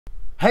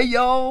Hey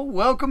y'all,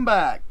 welcome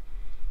back.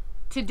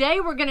 Today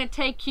we're going to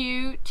take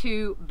you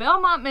to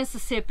Belmont,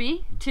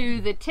 Mississippi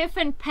to the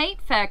Tiffin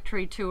Paint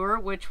Factory tour,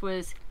 which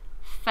was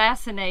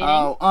fascinating.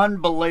 Oh,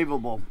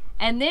 unbelievable.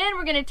 And then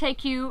we're going to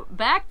take you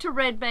back to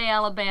Red Bay,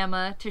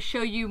 Alabama to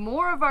show you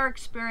more of our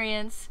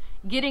experience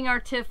getting our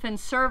Tiffin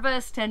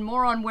serviced and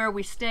more on where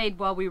we stayed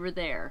while we were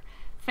there.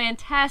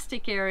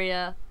 Fantastic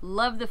area,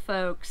 love the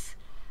folks,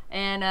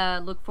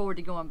 and look forward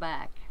to going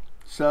back.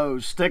 So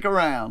stick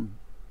around.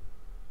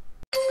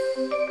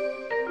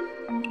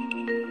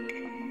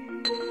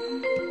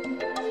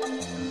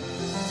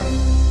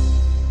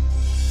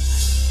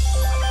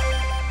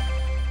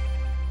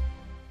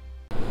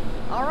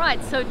 All right,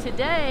 so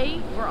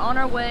today we're on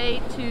our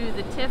way to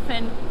the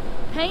Tiffin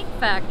Paint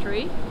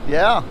Factory.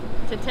 Yeah.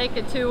 To take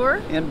a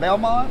tour. In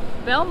Belmont?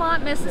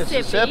 Belmont,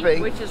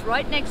 Mississippi, which is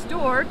right next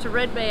door to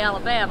Red Bay,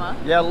 Alabama.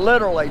 Yeah,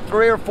 literally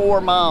 3 or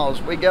 4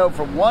 miles. We go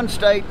from one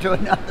state to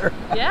another.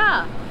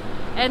 Yeah.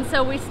 And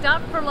so we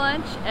stopped for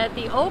lunch at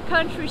the Old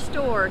Country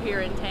store here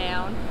in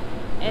town,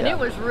 and It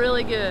was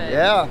really good.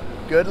 Yeah,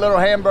 good little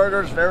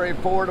hamburgers, very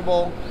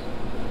affordable,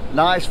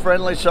 nice,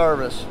 friendly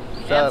service.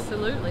 So,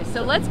 absolutely.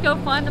 So let's go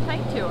find the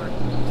paint tour.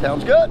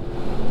 Sounds good.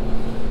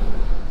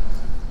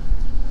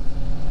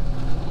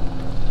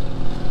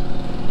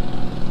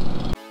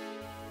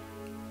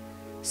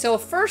 So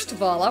first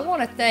of all, I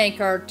want to thank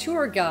our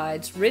tour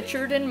guides,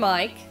 Richard and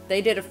Mike.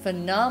 They did a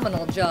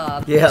phenomenal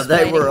job. Yeah,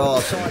 they were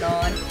awesome. What's going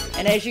on.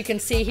 And as you can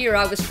see here,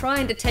 I was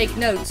trying to take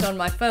notes on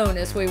my phone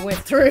as we went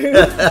through.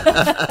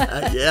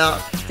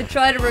 Yeah. To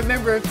try to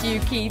remember a few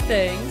key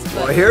things.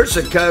 Well, here's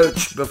the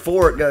coach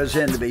before it goes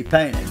in to be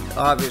painted,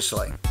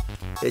 obviously.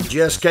 It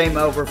just came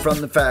over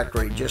from the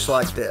factory, just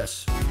like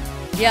this.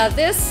 Yeah,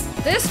 this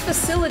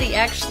facility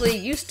actually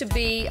used to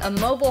be a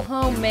mobile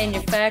home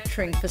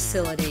manufacturing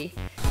facility.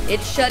 It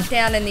shut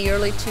down in the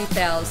early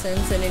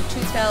 2000s, and in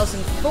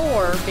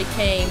 2004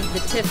 became the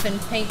Tiffin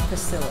Paint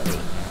Facility.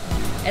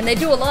 And they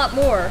do a lot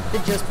more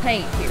than just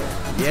paint here.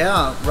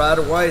 Yeah, right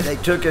away they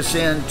took us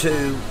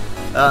into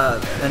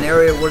an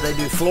area where they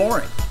do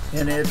flooring,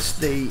 and it's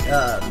the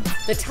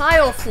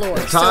tile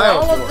floors. So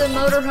all of the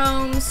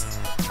motorhomes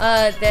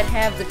that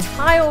have the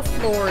tile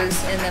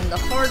floors in them, the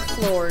hard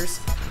floors,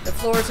 the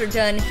floors are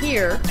done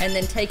here and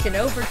then taken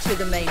over to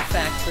the main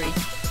factory.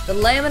 The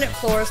laminate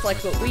floors,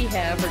 like what we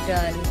have, are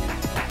done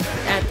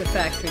at the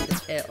factory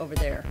over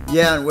there.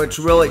 Yeah, and what's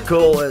really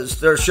cool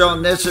is they're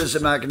showing this is a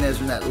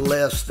mechanism that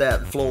lifts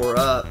that floor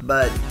up,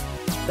 but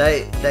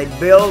they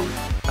build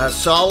a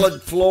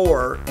solid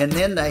floor, and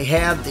then they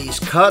have these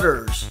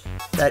cutters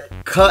that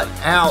cut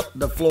out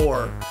the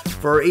floor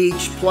for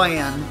each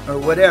plan or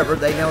whatever.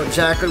 They know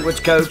exactly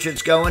which coach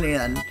it's going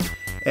in,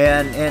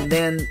 and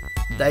then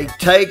they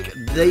take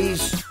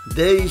these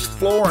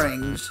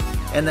floorings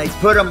and they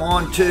put them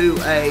onto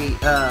a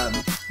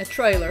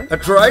trailer. A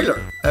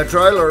trailer.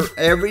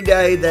 Every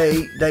day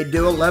they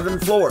do 11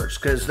 floors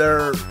because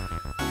there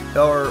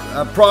are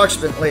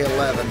approximately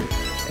 11,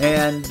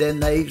 and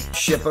then they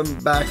ship them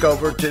back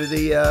over to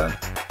the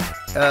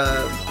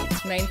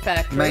main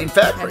factory.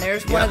 And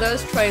there's one of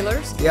those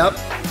trailers. Yep.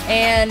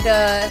 And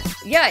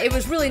yeah, it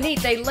was really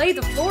neat. They lay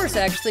the floors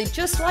actually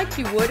just like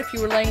you would if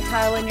you were laying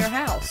tile in your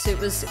house. It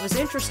was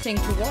interesting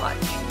to watch.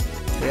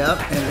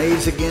 Yep. And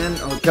these again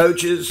are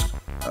coaches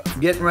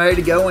getting ready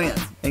to go in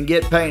and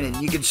get painted.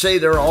 You can see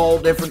they're all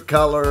different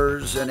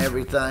colors and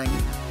everything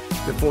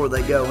before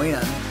they go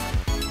in.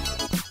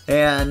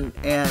 And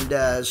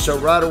so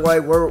right away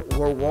we're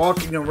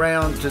walking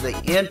around to the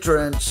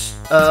entrance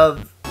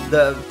of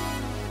the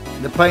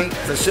paint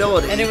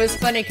facility. And it was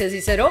funny because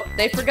he said, oh,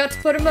 they forgot to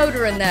put a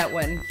motor in that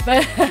one.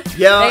 But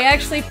yeah. They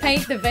actually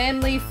paint the Van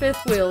Lee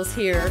fifth wheels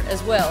here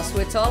as well. So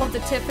it's all of the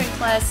Tiffin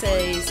Class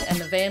A's and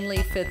the Van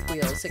Lee fifth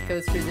wheels that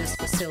go through this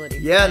facility.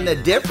 Yeah, and the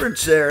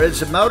difference there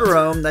is a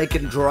motorhome, they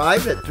can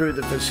drive it through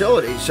the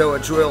facility, so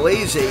it's real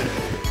easy.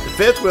 The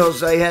fifth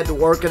wheels, they had to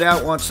work it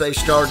out once they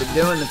started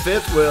doing the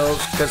fifth wheels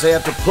because they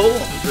have to pull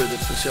them through the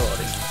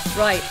facility.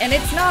 Right, and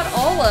it's not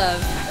all of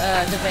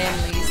the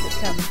Van Lees that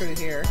come through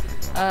here.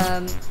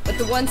 But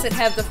the ones that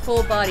have the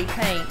full body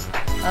paint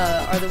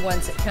are the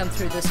ones that come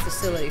through this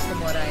facility, from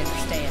what I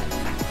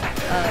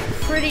understand.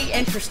 Pretty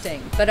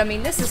interesting, but I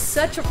mean, this is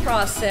such a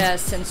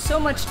process and so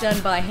much done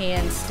by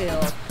hand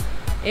still.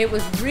 It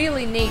was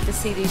really neat to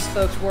see these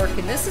folks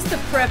working. This is the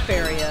prep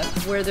area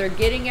where they're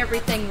getting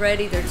everything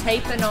ready. They're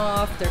taping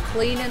off, they're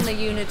cleaning the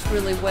units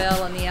really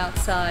well on the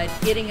outside,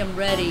 getting them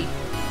ready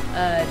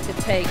to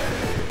take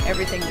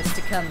everything that's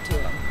to come to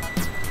them.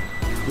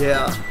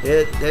 Yeah,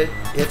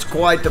 it's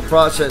quite the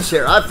process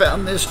here. I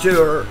found this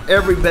tour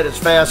every bit as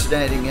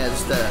fascinating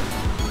as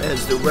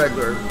the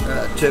regular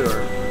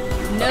tour.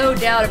 No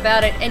doubt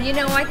about it. And you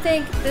know, I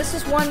think this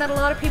is one that a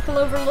lot of people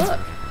overlook.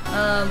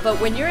 But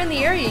when you're in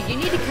the area, you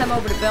need to come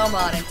over to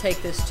Belmont and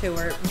take this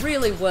tour. It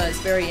really was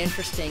very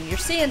interesting. You're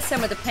seeing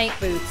some of the paint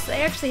booths.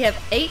 They actually have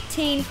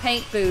 18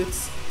 paint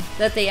booths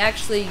that they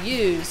actually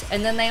use.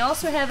 And then they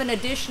also have an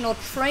additional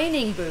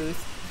training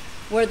booth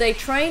where they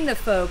train the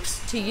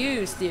folks to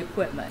use the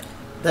equipment.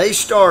 they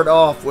start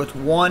off with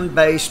one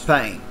base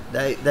paint.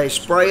 They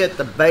spray it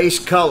the base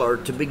color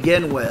to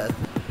begin with.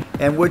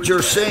 And what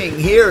you're seeing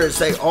here is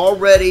they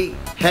already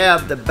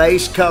have the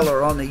base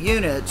color on the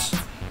units,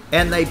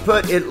 and they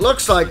put, it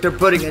looks like they're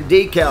putting a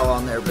decal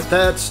on there, but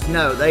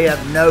no, they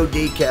have no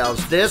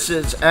decals. This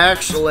is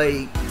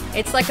actually...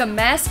 It's like a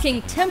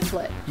masking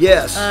template.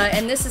 Yes.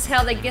 And this is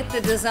how they get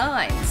the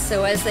designs.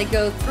 So as they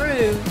go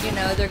through, you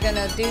know, they're going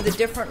to do the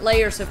different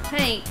layers of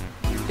paint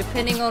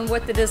depending on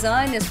what the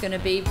design is going to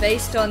be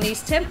based on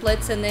these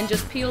templates, and then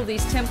just peel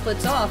these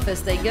templates off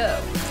as they go.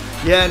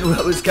 Yeah, and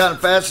what was kind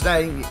of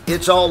fascinating,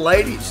 it's all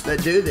ladies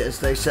that do this,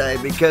 they say,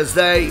 because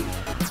the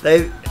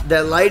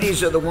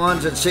ladies are the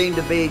ones that seem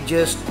to be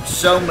just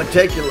so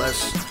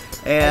meticulous.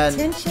 And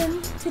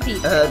attention to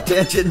detail.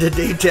 Attention to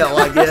detail,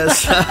 I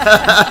guess.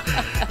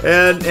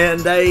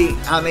 and they,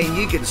 I mean,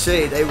 you can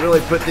see they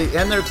really put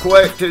and they're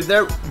quick too.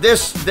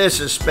 This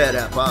is sped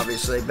up,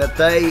 obviously, but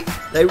they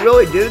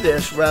really do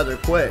this rather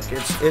quick.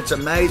 It's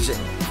amazing,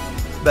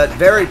 but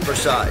very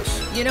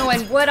precise. You know,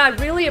 and what I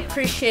really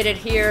appreciated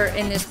here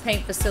in this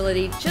paint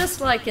facility, just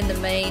like in the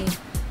main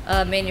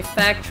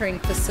manufacturing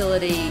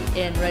facility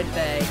in Red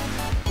Bay,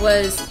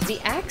 was the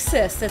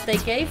access that they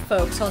gave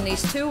folks on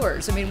these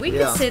tours. I mean, we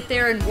could sit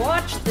there and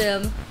watch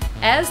them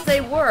as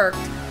they worked,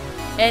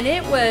 and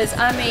it was,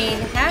 I mean,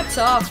 hats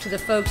off to the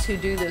folks who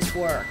do this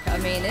work. I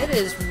mean, it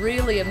is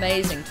really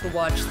amazing to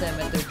watch them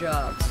at their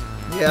jobs.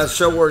 Yeah,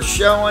 so we're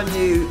showing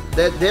you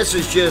that this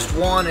is just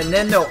one, and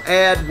then they'll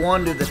add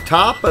one to the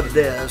top of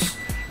this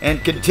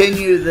and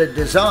continue the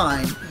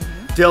design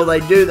till they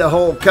do the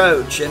whole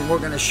coach. And we're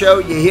going to show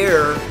you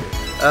here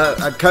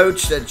a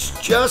coach that's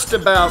just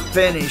about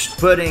finished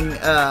putting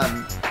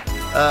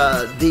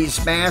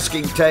these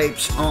masking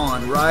tapes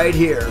on right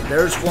here.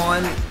 There's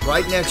one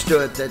right next to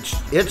it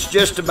it's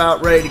just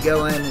about ready to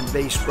go in and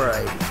be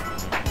sprayed.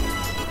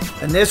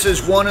 And this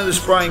is one of the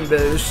spraying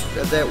booths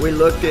that we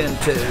looked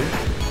into.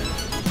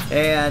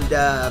 And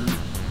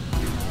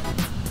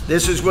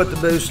this is what the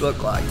booths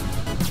look like.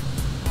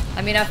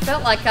 I mean, I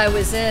felt like I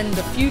was in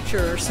the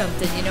future or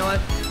something, you know,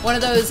 one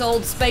of those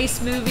old space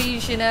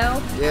movies, you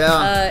know?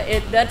 Yeah.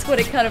 That's what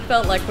it kind of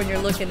felt like when you're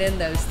looking in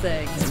those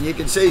things. And you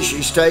can see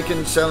she's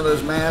taking some of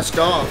those masks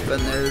off,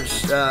 and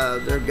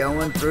they're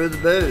going through the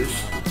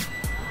booths.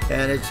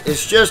 And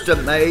it's just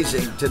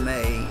amazing to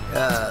me.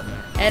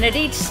 And at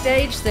each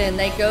stage then,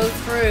 they go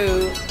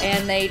through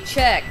and they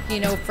check, you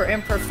know, for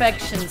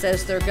imperfections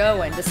as they're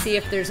going to see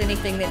if there's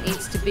anything that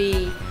needs to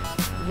be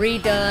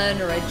redone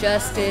or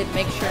adjusted,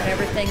 make sure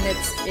everything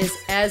is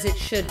as it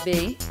should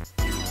be.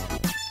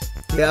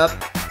 Yep.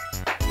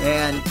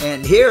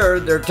 And here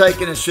they're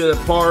taking us to the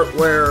part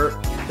where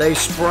they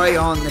spray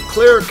on the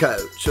clear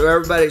coat, so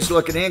everybody's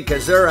looking in,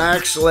 because they're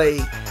actually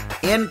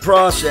in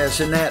process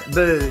in that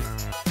booth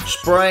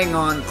spraying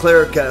on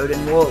clear coat,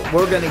 and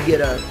we're going to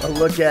get a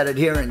look at it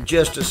here in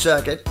just a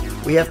second.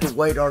 We have to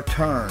wait our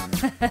turn.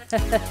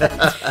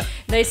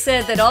 They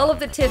said that all of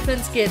the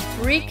Tiffins get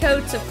 3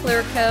 coats of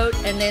clear coat,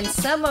 and then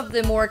some of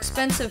the more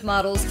expensive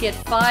models get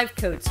 5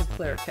 coats of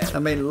clear coat. I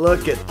mean,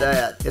 look at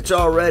that. It's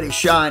already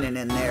shining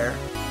in there.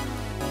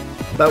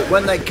 But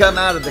when they come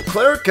out of the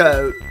clear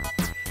coat,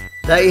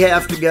 they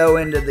have to go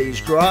into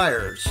these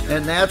dryers,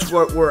 and that's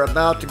what we're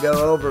about to go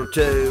over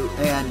to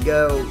and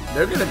go.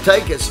 They're going to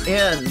take us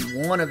in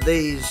one of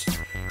these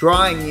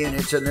drying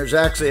units, and there's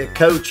actually a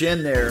coach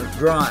in there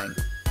drying.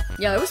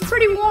 Yeah, it was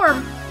pretty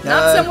warm.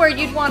 Not somewhere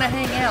you'd want to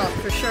hang out,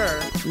 for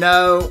sure.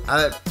 No,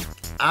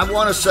 I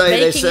want to say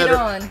they said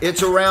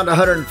it's around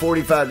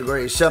 145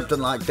 degrees, something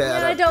like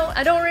that. Yeah,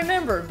 I don't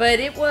remember,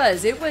 but it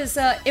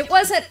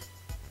wasn't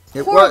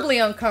horribly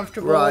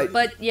uncomfortable. Right.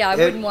 But yeah, I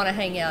wouldn't want to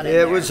hang out in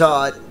there. It was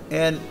hot,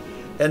 and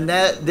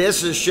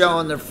this is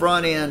showing the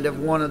front end of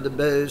one of the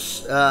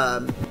booths,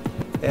 and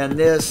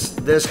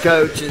this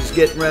coach is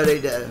getting ready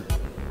to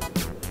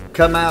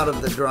come out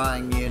of the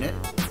drying unit.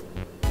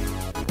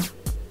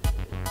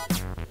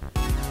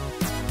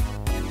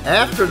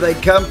 After they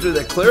come through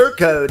the clear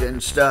coat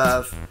and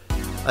stuff,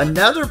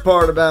 another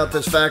part about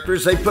this factory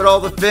is they put all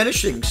the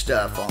finishing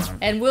stuff on them.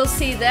 And we'll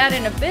see that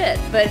in a bit.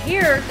 But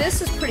here,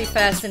 this is pretty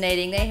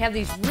fascinating. They have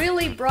these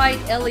really bright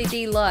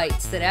LED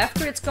lights that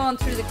after it's gone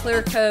through the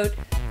clear coat,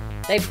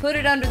 they put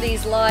it under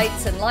these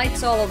lights and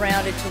lights all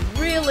around it to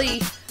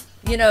really,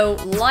 you know,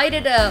 light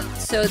it up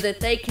so that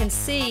they can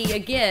see,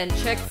 again,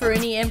 check for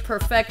any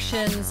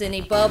imperfections,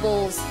 any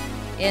bubbles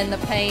in the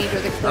paint or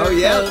the clear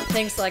coat,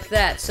 things like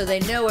that, so they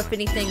know if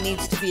anything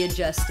needs to be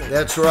adjusted.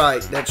 That's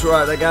right.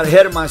 I got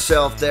ahead of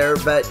myself there,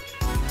 but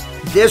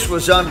this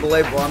was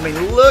unbelievable. I mean,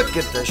 look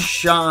at the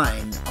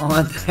shine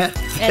on that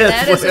fifth wheel. And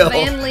that is a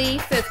Van Lee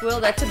fifth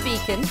wheel. That's a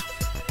Beacon.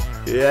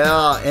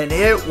 Yeah, and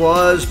it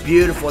was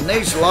beautiful. And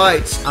these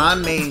lights, I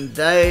mean,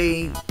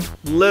 they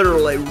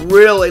literally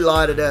really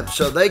light it up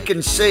so they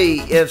can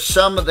see if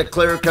some of the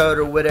clear coat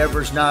or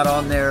whatever's not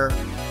on there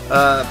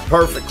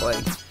perfectly.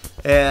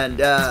 And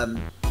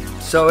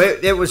so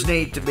it was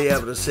neat to be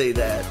able to see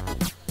that.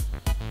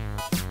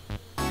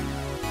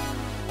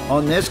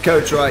 On this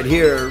coach right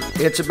here,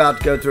 it's about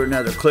to go through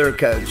another clear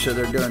coat, so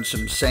they're doing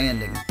some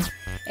sanding.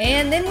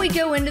 And then we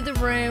go into the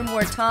room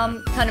where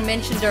Tom kind of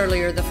mentioned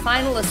earlier, the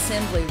final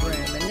assembly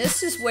room. And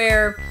this is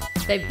where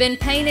they've been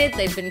painted,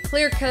 they've been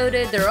clear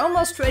coated, they're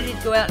almost ready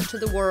to go out into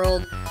the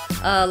world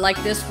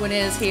like this one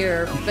is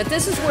here. But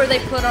this is where they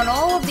put on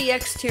all of the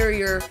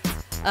exterior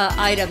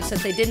items that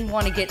they didn't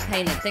want to get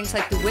painted. Things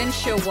like the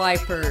windshield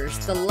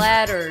wipers, the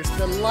ladders,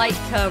 the light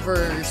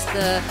covers,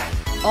 the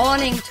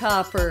awning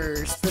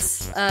toppers, the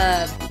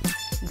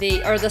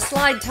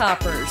slide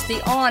toppers,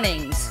 the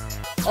awnings.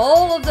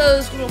 All of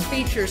those little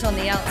features on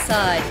the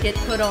outside get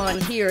put on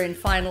here in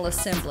final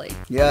assembly.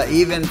 Yeah,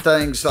 even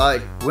things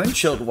like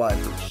windshield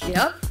wipers.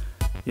 Yep.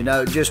 You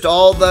know, just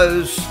all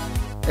those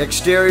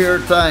exterior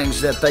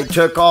things that they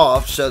took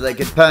off so they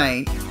could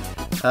paint.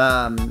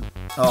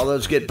 All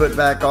those get put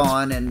back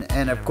on,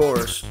 and of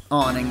course,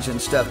 awnings and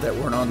stuff that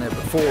weren't on there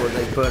before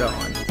they put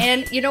on.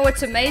 And you know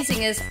what's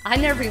amazing is I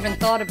never even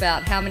thought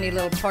about how many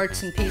little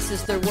parts and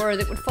pieces there were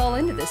that would fall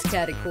into this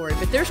category,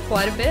 but there's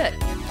quite a bit.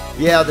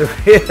 Yeah, there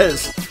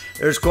is.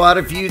 There's quite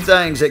a few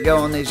things that go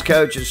on these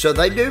coaches, so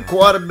they do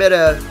quite a bit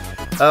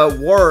of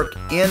work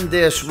in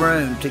this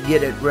room to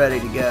get it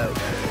ready to go.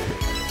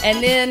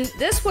 And then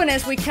this one,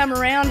 as we come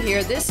around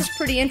here, this is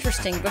pretty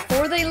interesting.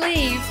 Before they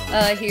leave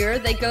here,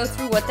 they go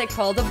through what they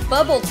call the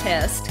bubble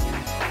test,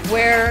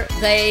 where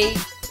they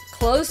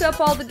close up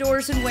all the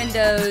doors and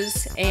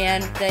windows,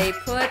 and they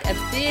put a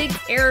big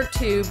air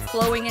tube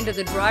flowing into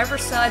the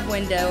driver's side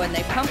window, and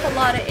they pump a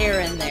lot of air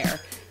in there.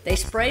 They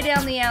spray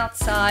down the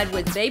outside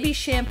with baby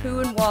shampoo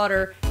and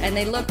water, and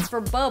they look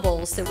for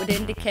bubbles that would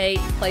indicate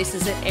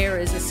places that air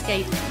is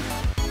escaping.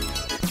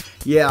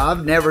 Yeah,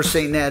 I've never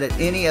seen that at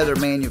any other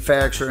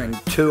manufacturing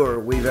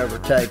tour we've ever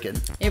taken.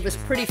 It was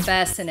pretty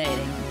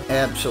fascinating.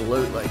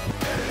 Absolutely.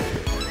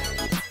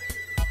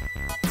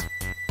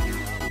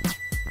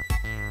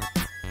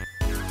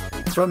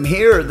 From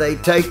here, they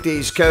take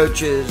these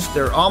coaches,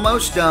 they're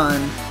almost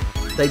done.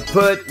 They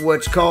put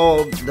what's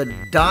called the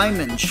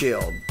diamond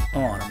shield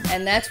on them.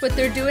 And that's what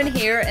they're doing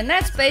here, and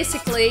that's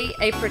basically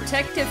a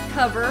protective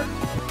cover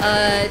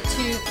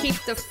to keep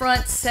the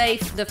front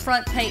safe, the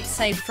front paint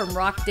safe from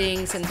rock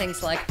dings and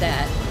things like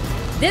that.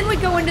 Then we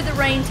go into the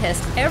rain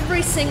test.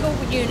 Every single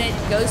unit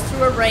goes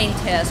through a rain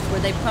test where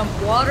they pump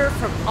water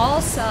from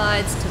all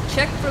sides to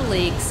check for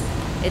leaks.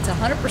 It's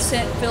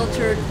 100%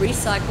 filtered,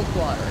 recycled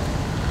water.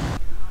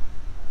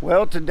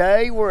 Well,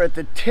 today we're at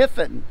the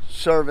Tiffin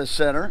Service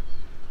Center,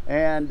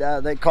 and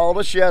they called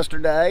us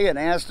yesterday and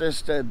asked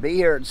us to be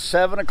here at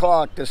 7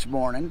 o'clock this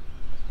morning.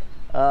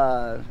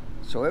 So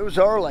it was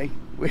early.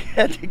 We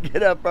had to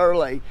get up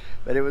early,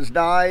 but it was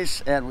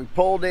nice, and we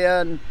pulled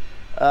in.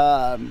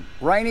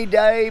 Rainy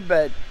day,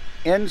 but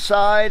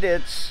inside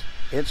it's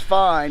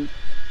fine.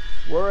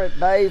 We're at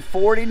bay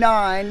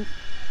 49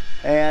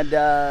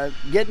 and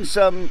getting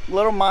some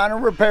little minor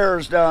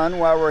repairs done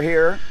while we're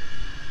here.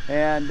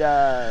 And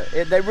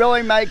they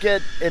really make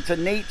it's a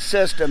neat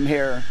system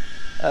here.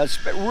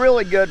 It's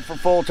really good for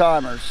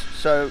full-timers.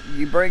 So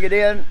you bring it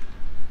in,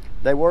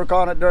 they work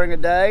on it during the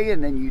day,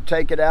 and then you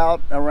take it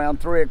out around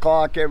 3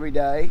 o'clock every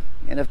day.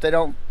 And if they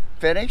don't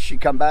finish, you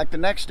come back the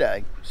next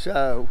day.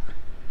 So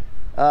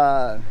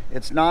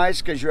it's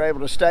nice because you're able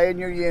to stay in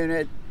your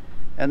unit,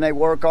 and they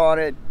work on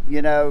it,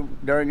 you know,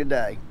 during the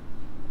day.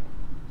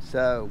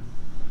 So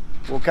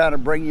we'll kind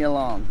of bring you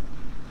along.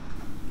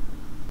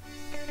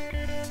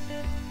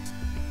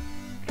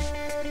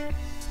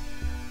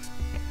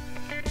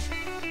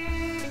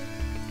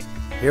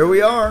 Here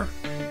we are.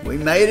 We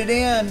made it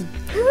in.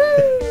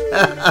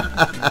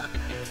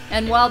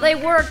 And while they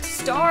worked,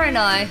 Star and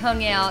I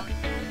hung out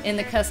in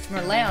the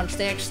customer lounge.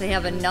 They actually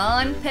have a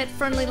non-pet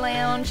friendly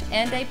lounge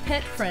and a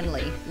pet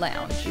friendly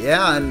lounge.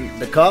 Yeah, and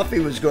the coffee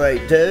was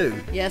great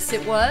too. Yes,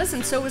 it was,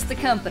 and so was the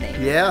company.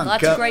 Yeah.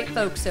 Lots of great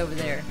folks over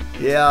there.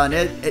 Yeah,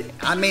 and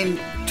I mean,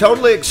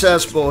 totally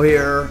accessible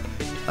here.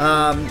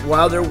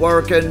 While they're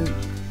working,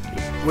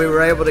 we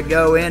were able to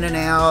go in and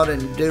out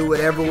and do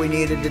whatever we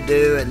needed to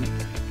do, and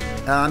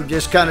I'm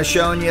just kind of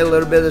showing you a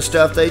little bit of the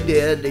stuff they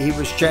did. He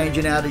was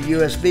changing out a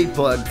USB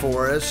plug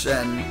for us,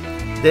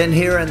 and then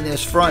here in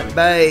this front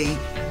bay,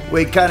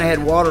 we kind of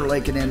had water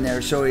leaking in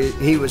there, so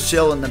he was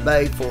sealing the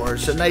bay for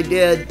us. And they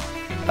did,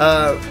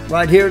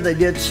 right here, they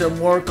did some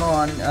work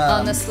on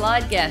the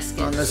slide gasket.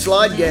 On the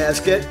slide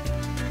gasket.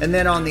 And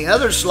then on the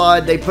other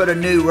slide, they put a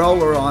new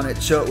roller on it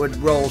so it would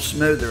roll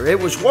smoother. It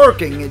was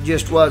working, it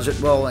just wasn't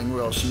rolling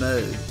real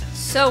smooth.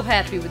 So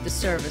happy with the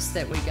service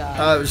that we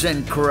got. It was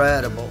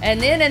incredible. And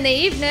then in the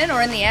evening,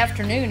 or in the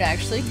afternoon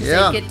actually, because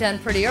they get done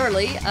pretty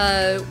early,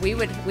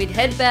 we'd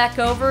head back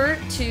over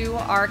to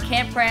our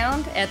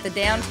campground at the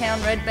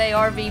downtown Red Bay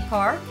RV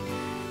Park.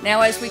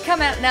 Now as we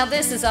come out, now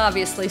this is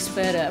obviously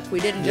sped up. We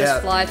didn't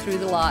just fly through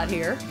the lot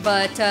here,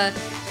 but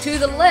to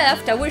the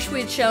left, I wish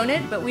we'd shown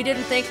it, but we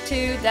didn't think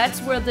to,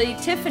 that's where the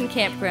Tiffin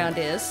campground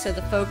is, so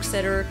the folks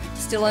that are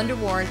still under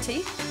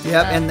warranty.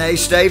 Yep, and they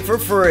stay for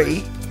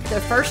free. The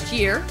first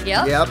year,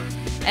 Yep.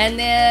 And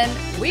then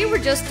we were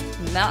just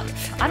not,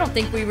 I don't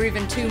think we were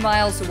even 2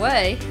 miles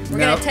away. We're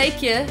going to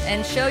take you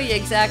and show you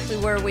exactly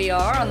where we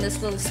are on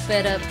this little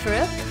sped up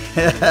trip.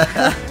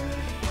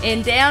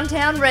 in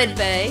downtown Red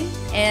Bay,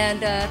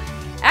 and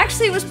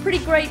actually it was pretty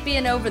great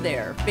being over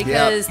there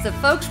because the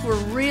folks were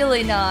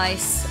really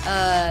nice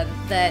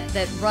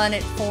that run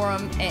it for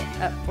them,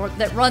 or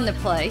that run the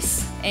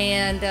place,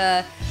 and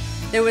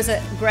there was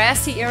a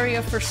grassy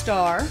area for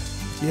Star.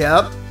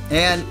 Yep,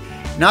 and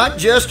not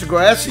just a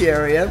grassy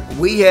area,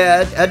 we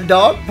had a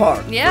dog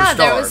park. Yeah,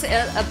 there was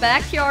a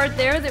backyard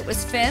there that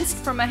was fenced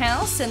from a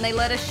house, and they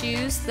let us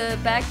use the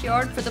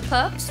backyard for the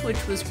pups,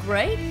 which was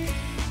great.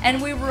 And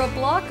we were a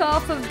block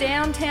off of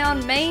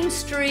downtown Main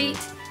Street,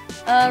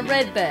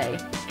 Red Bay.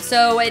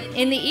 So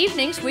in the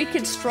evenings, we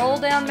could stroll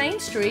down Main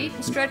Street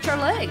and stretch our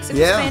legs. It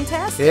was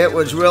fantastic. It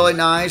was really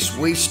nice.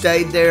 We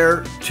stayed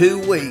there 2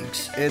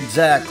 weeks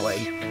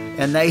exactly,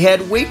 and they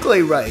had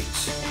weekly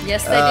rates.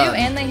 Yes, they do,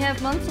 and they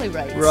have monthly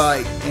rates.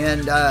 Right,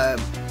 and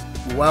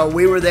while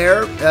we were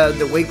there,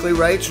 the weekly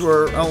rates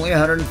were only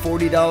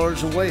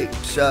 $140 a week,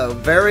 so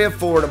very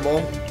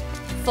affordable.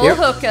 Full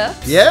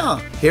hookups. Yeah,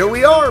 here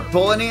we are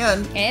pulling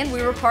in. And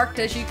we were parked,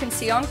 as you can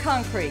see, on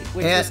concrete,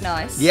 which was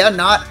nice. Yeah,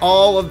 not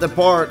all of the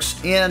parks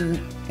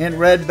in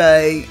Red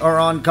Bay are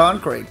on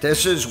concrete.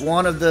 This is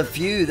one of the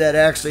few that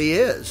actually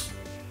is.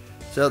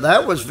 So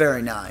that was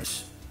very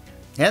nice.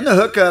 And the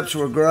hookups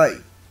were great.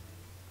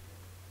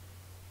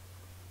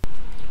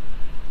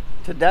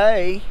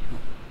 Today,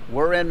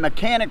 we're in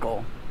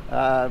mechanical.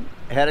 Had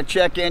a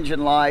check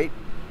engine light,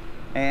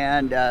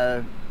 and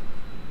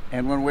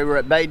when we were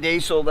at Bay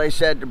Diesel, they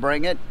said to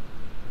bring it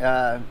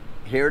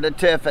here to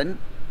Tiffin.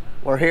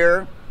 We're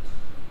here.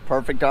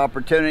 Perfect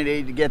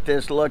opportunity to get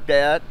this looked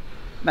at.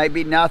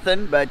 Maybe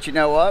nothing, but you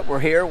know what? We're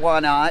here. Why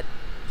not?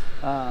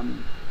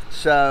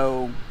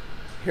 So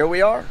here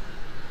we are.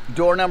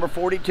 Door number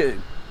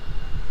 42.